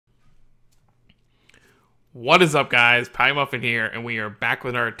What is up, guys? Pie Muffin here, and we are back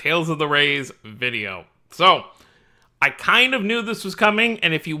with our Tales of the Rays video. So, I kind of knew this was coming,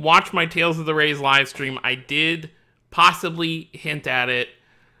 and if you watch my Tales of the Rays live stream, I did possibly hint at it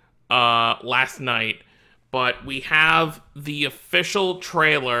last night, but we have the official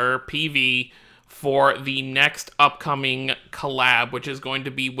trailer, PV, for the next upcoming collab, which is going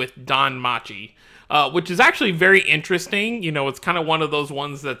to be with DANMACHI. Which is actually very interesting. You know, it's kind of one of those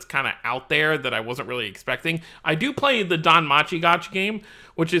ones that's kind of out there that I wasn't really expecting. I do play the DANMACHI gacha game,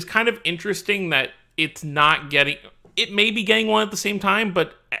 which is kind of interesting that it's not getting... It may be getting one at the same time,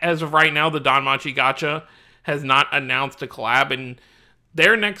 but as of right now, the DANMACHI gacha has not announced a collab, and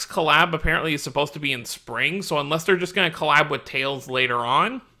their next collab apparently is supposed to be in spring, so unless they're just going to collab with Tales later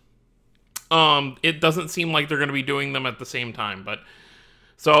on, it doesn't seem like they're going to be doing them at the same time. But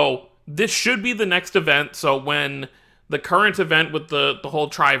so this should be the next event. So when the current event with the whole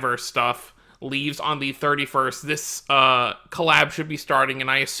Triverse stuff leaves on the 31st, this collab should be starting, and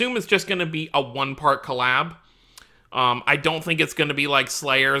I assume it's just going to be a one-part collab. I don't think it's going to be like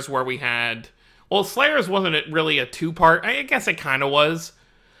Slayers, where we had... Well, Slayers wasn't it really a two-part? I guess it kind of was,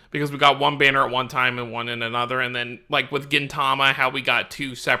 because we got one banner at one time and one in another, and then, like with Gintama, how we got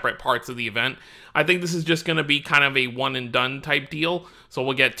two separate parts of the event. I think this is just going to be kind of a one-and-done type deal. So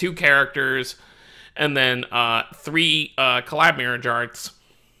we'll get 2 characters, and then 3 collab marriage arts.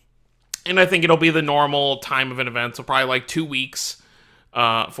 And I think it'll be the normal time of an event, so probably like 2 weeks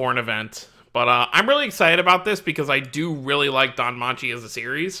for an event. But I'm really excited about this because I do really like DANMACHI as a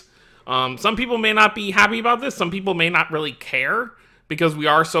series. Some people may not be happy about this. Some people may not really care because we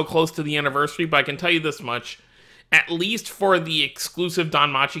are so close to the anniversary. But I can tell you this much. At least for the exclusive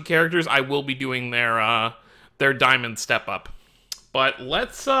DANMACHI characters, I will be doing their diamond step up. But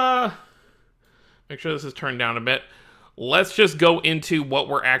let's make sure this is turned down a bit. Let's just go into what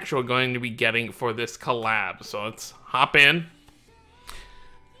we're actually going to be getting for this collab. So let's hop in.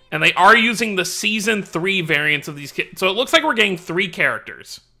 And they are using the Season 3 variants of these kids. So it looks like we're getting 3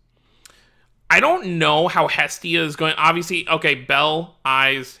 characters. I don't know how Hestia is going... Obviously, okay, Belle,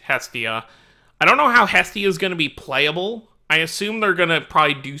 Eyes, Hestia. I don't know how Hestia is going to be playable. I assume they're going to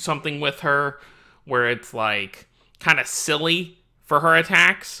probably do something with her where it's, like, kind of silly for her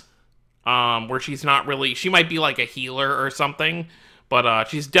attacks. Where she's not really... She might be, like, a healer or something. But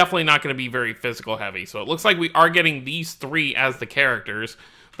she's definitely not going to be very physical heavy. So it looks like we are getting these 3 as the characters,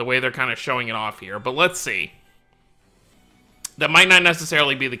 the way they're kind of showing it off here. But let's see. That might not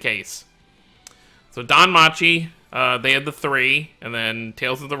necessarily be the case. So DANMACHI, they had the 3, and then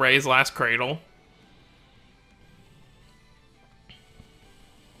Tales of the Rays, Last Cradle.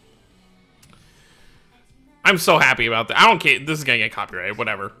 I'm so happy about that. I don't care. This is going to get copyrighted,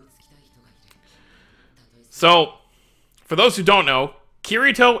 whatever. So, for those who don't know,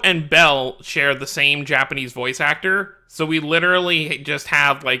 Kirito and Belle share the same Japanese voice actor. So we literally just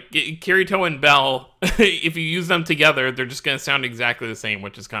have, like, Kirito and Belle, if you use them together, they're just going to sound exactly the same,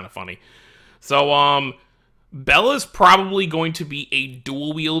 which is kind of funny. So, Belle is probably going to be a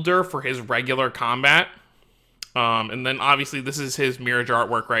dual wielder for his regular combat. And then, obviously, this is his mirror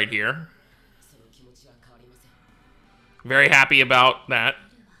artwork right here. Very happy about that.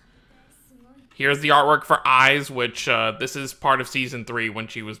 Here's the artwork for Eyes, which, this is part of Season 3 when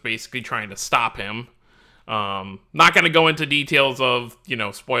she was basically trying to stop him. Not going to go into details of, you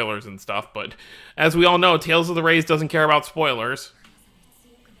know, spoilers and stuff, but as we all know, Tales of the Rays doesn't care about spoilers.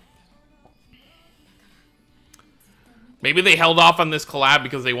 Maybe they held off on this collab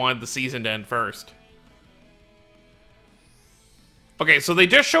because they wanted the season to end first. Okay, so they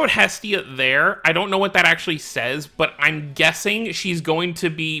just showed Hestia there. I don't know what that actually says, but I'm guessing she's going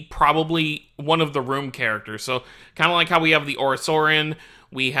to be probably one of the room characters. So kind of like how we have the Orosorin,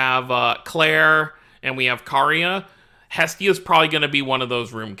 we have Claire, and we have Karia. Hestia's probably going to be one of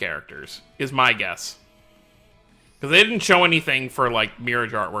those room characters, is my guess. Because they didn't show anything for, like, mirror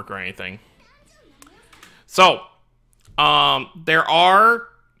artwork or anything. So... there are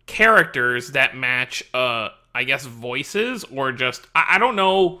characters that match, I guess, voices, or just... I don't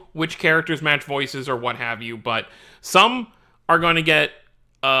know which characters match voices or what have you, but some are going to get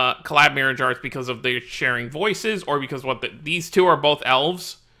collab marriage arts because of their sharing voices, or because these 2 are both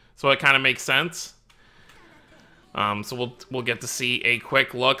elves, so it kind of makes sense. So we'll get to see a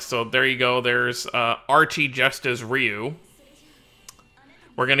quick look. So there you go. There's Archie just as Ryu.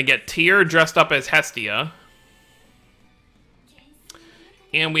 We're going to get Tyr dressed up as Hestia.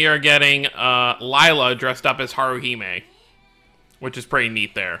 And we are getting Lila dressed up as Haruhime, which is pretty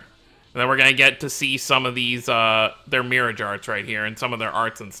neat there. And then we're going to get to see some of these, their mirror arts right here, and some of their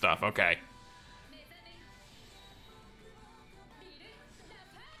arts and stuff. Okay.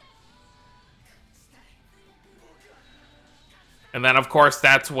 And then, of course,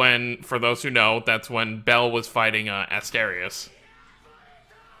 that's when, for those who know, that's when Belle was fighting Asterius.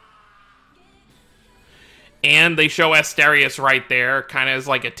 And they show Asterius right there, kind of as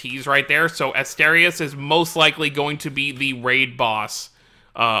like a tease right there. So Asterius is most likely going to be the raid boss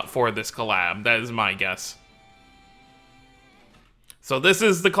for this collab. That is my guess. So this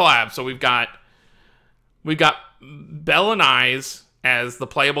is the collab. So we've got Belle and Eyes as the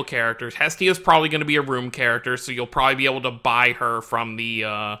playable characters. Hestia is probably going to be a room character, so you'll probably be able to buy her from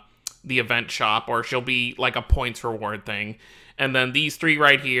the event shop, or she'll be like a points reward thing. And then these three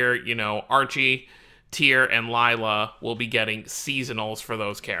right here, you know, Archie, Tyr, and Lila will be getting seasonals for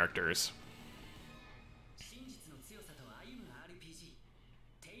those characters.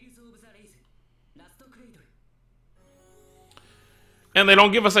 And they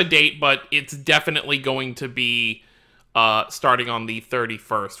don't give us a date, but it's definitely going to be starting on the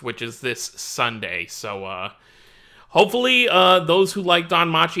 31st, which is this Sunday. So hopefully those who like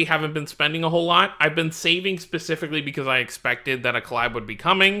DANMACHI haven't been spending a whole lot. I've been saving specifically because I expected that a collab would be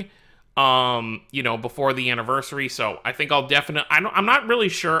coming, you know, before the anniversary. So I think I'll definitely... I'm not really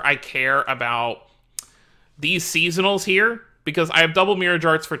sure I care about these seasonals here, because I have double Mirror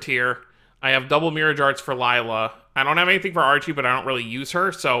Jarts for Tyr. I have double Mirror Jarts for Lila. I don't have anything for Archie, but I don't really use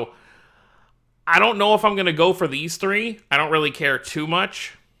her, so I don't know if I'm going to go for these three. I don't really care too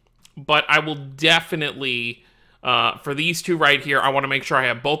much, but I will definitely, for these two right here, I want to make sure I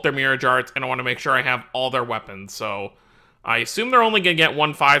have both their Mirror Jarts, and I want to make sure I have all their weapons. So I assume they're only going to get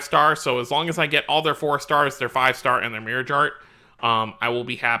 1 5-star, so as long as I get all their 4 stars, their 5-star, and their Mirror Jart, I will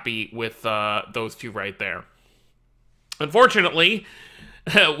be happy with those two right there. Unfortunately,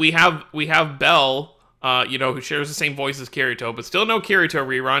 we have Belle, you know, who shares the same voice as Kirito, but still no Kirito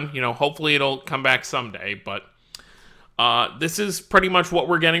rerun. You know, hopefully it'll come back someday, but this is pretty much what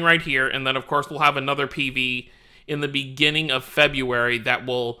we're getting right here. And then, of course, we'll have another PV in the beginning of February that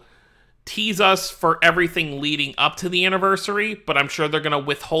will tease us for everything leading up to the anniversary, but I'm sure they're going to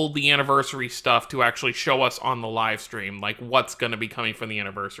withhold the anniversary stuff to actually show us on the live stream, like what's going to be coming from the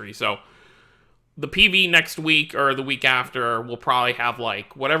anniversary. So the PV next week or the week after will probably have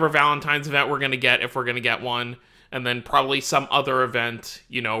like whatever Valentine's event we're going to get, if we're going to get one, and then probably some other event,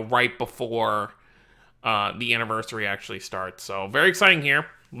 you know, right before the anniversary actually starts. So very exciting here.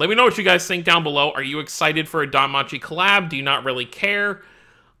 Let me know what you guys think down below. Are you excited for a DANMACHI collab? Do you not really care?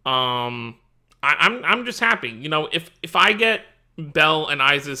 I'm just happy. You know, if I get Belle and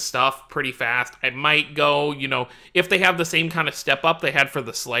Eyes' stuff pretty fast, I might go, you know, if they have the same kind of step up they had for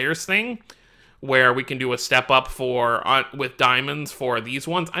the Slayers thing, where we can do a step up for with diamonds for these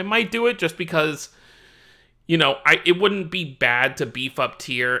ones, I might do it just because, you know, it wouldn't be bad to beef up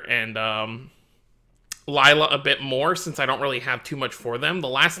Tyr and Lila a bit more, since I don't really have too much for them. The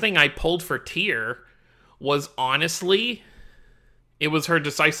last thing I pulled for Tyr was, honestly, it was her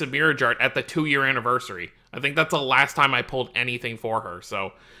Decisive Mirror Jart at the 2-year anniversary. I think that's the last time I pulled anything for her,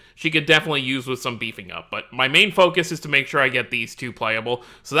 so she could definitely use with some beefing up. But my main focus is to make sure I get these two playable,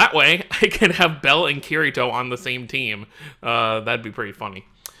 so that way I can have Belle and Kirito on the same team. That'd be pretty funny.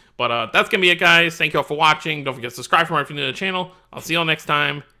 But that's going to be it, guys. Thank you all for watching. Don't forget to subscribe for more if you're new to the channel. I'll see you all next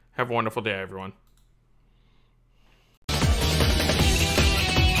time. Have a wonderful day, everyone.